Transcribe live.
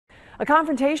A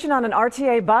confrontation on an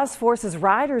RTA bus forces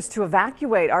riders to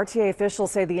evacuate. RTA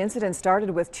officials say the incident started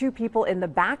with two people in the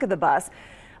back of the bus.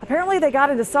 Apparently, they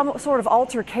got into some sort of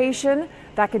altercation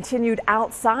that continued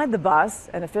outside the bus,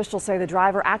 and officials say the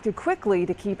driver acted quickly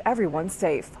to keep everyone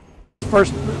safe.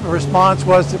 First response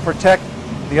was to protect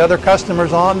the other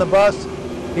customers on the bus.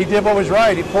 He did what was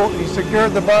right. He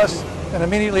secured the bus and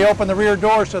immediately opened the rear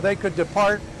door so they could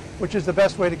depart, which is the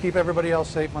best way to keep everybody else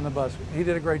safe on the bus. He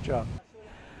did a great job.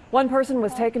 One person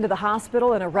was taken to the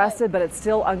hospital and arrested, but it's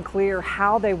still unclear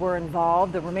how they were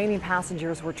involved. The remaining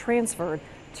passengers were transferred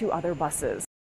to other buses.